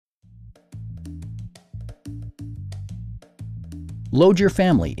Load your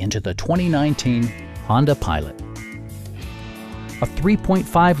family into the 2019 Honda Pilot. A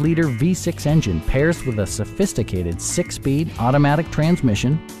 3.5-liter V6 engine pairs with a sophisticated 6-speed automatic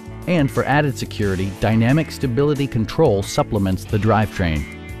transmission, and for added security, dynamic stability control supplements the drivetrain.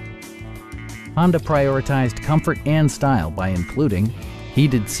 Honda prioritized comfort and style by including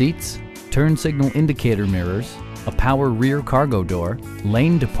heated seats, turn signal indicator mirrors, a power rear cargo door,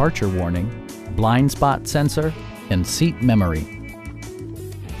 lane departure warning, blind spot sensor, and seat memory.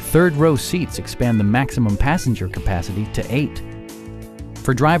 Third-row seats expand the maximum passenger capacity to 8.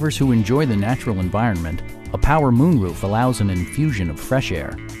 For drivers who enjoy the natural environment, a power moonroof allows an infusion of fresh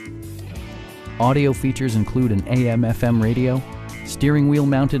air. Audio features include an AM/FM radio, steering wheel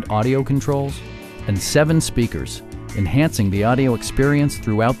mounted audio controls, and 7 speakers, enhancing the audio experience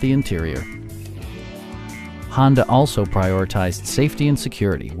throughout the interior. Honda also prioritized safety and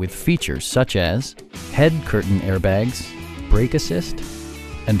security with features such as head curtain airbags, brake assist,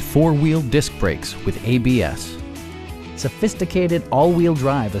 and 4-wheel disc brakes with ABS. Sophisticated all-wheel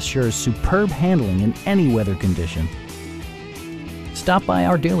drive assures superb handling in any weather condition. Stop by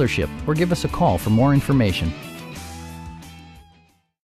our dealership or give us a call for more information.